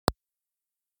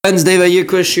Wednesday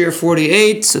Vayikra Shiur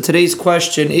 48. So today's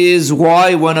question is,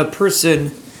 why when a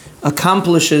person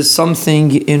accomplishes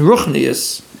something in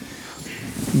Ruchnius,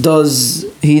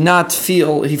 does he not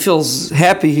feel, he feels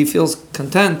happy, he feels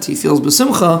content, he feels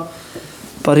besimcha,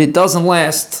 but it doesn't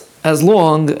last as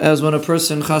long as when a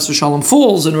person Chas v'Shalom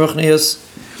falls in Ruchnius,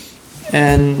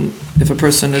 and if a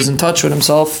person is in touch with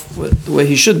himself with the way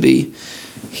he should be,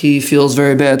 he feels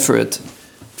very bad for it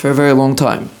for a very long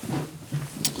time.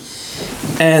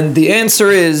 And the answer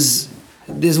is,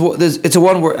 it's a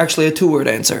one word, actually a two-word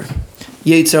answer.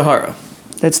 Yetzer hara.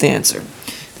 That's the answer.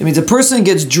 That means a person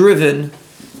gets driven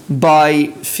by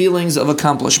feelings of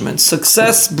accomplishment.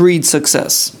 Success breeds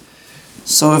success.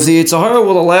 So if the Yetzer hara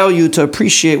will allow you to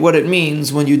appreciate what it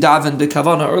means when you daven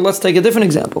b'kavana, or let's take a different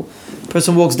example. A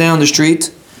person walks down the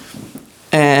street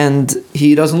and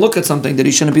he doesn't look at something that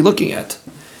he shouldn't be looking at.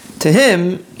 To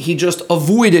him, he just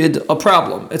avoided a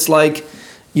problem. It's like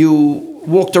you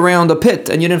walked around a pit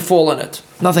and you didn't fall in it.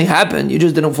 Nothing happened, you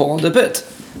just didn't fall in the pit.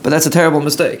 But that's a terrible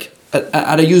mistake.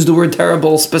 I use the word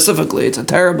terrible specifically. It's a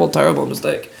terrible, terrible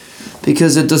mistake.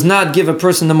 Because it does not give a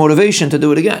person the motivation to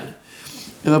do it again.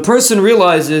 If a person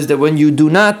realizes that when you do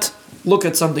not look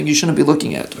at something you shouldn't be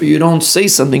looking at, or you don't say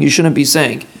something you shouldn't be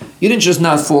saying, you didn't just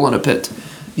not fall in a pit.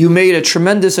 You made a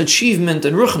tremendous achievement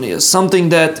in Ruchnius, something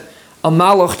that a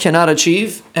malach cannot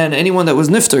achieve, and anyone that was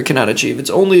nifter cannot achieve. It's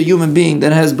only a human being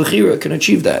that has bechira can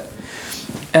achieve that.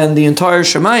 And the entire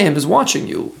Shemayim is watching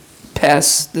you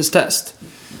pass this test.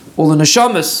 All the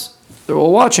neshamas, they're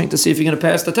all watching to see if you're going to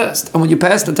pass the test. And when you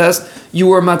pass the test,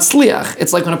 you are matzliach.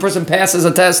 It's like when a person passes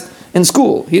a test in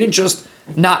school. He didn't just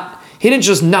not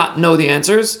know the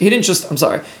answers. He didn't just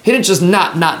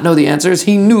not know the answers.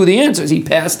 He knew the answers. He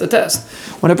passed the test.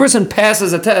 When a person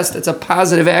passes a test, it's a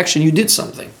positive action. You did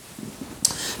something.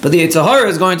 But the Yetzer hara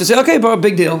is going to say, okay, bro,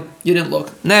 big deal. You didn't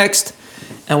look. Next.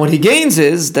 And what he gains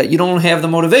is that you don't have the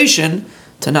motivation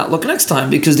to not look next time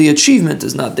because the achievement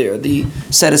is not there. The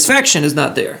satisfaction is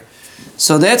not there.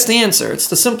 So that's the answer. It's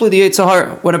simply the Yetzer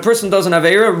hara. When a person doesn't have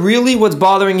Avera, really what's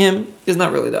bothering him is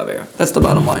not really the Avera. That's the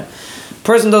bottom line.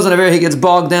 Person doesn't have Avera, he gets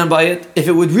bogged down by it. If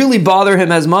it would really bother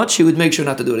him as much, he would make sure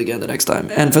not to do it again the next time.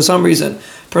 And for some reason,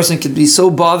 a person could be so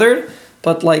bothered,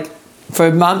 but like for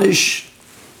mamish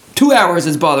 2 hours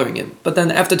it's bothering him. But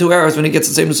then after 2 hours, when he gets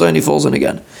the same sign, he falls in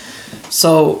again.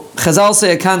 So Chazal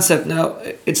say a concept, now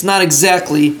it's not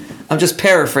exactly, I'm just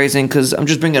paraphrasing because I'm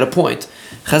just bringing a point.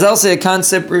 Chazal say a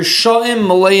concept, Rishaim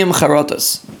Malayim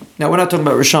Charatas. Now we're not talking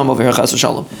about Risham over here, Chas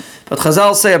v'Shalom. But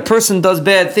Chazal say a person does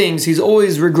bad things, he's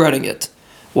always regretting it.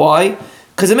 Why?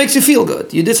 Because it makes you feel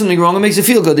good. You did something wrong, it makes you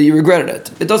feel good that you regretted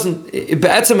it. It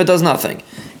does nothing.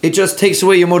 It just takes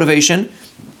away your motivation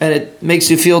and it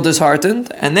makes you feel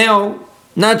disheartened. And now,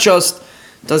 not just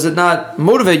does it not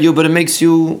motivate you, but it makes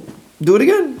you do it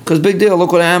again. Because big deal,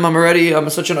 look what I am, I'm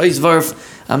such an oisvarf,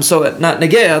 I'm so not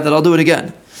negea that I'll do it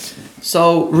again.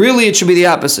 So really it should be the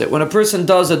opposite. When a person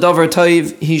does a davar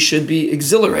taiv, he should be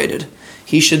exhilarated.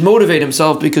 He should motivate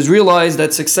himself because realize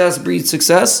that success breeds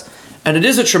success. And it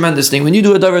is a tremendous thing. When you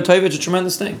do a davar taiv, it's a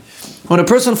tremendous thing. When a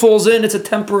person falls in, it's a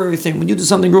temporary thing. When you do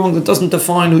something wrong that doesn't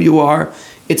define who you are,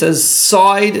 it's a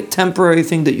side temporary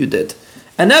thing that you did.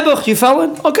 And nebuch, you fell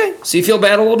in, okay. So you feel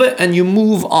bad a little bit and you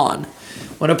move on.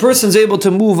 When a person's able to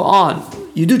move on,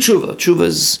 you do tshuva. Tshuva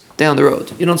is down the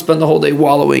road. You don't spend the whole day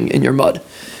wallowing in your mud.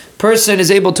 Person is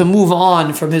able to move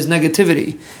on from his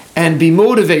negativity and be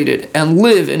motivated and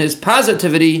live in his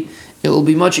positivity, it will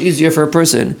be much easier for a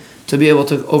person to be able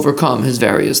to overcome his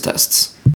various tests.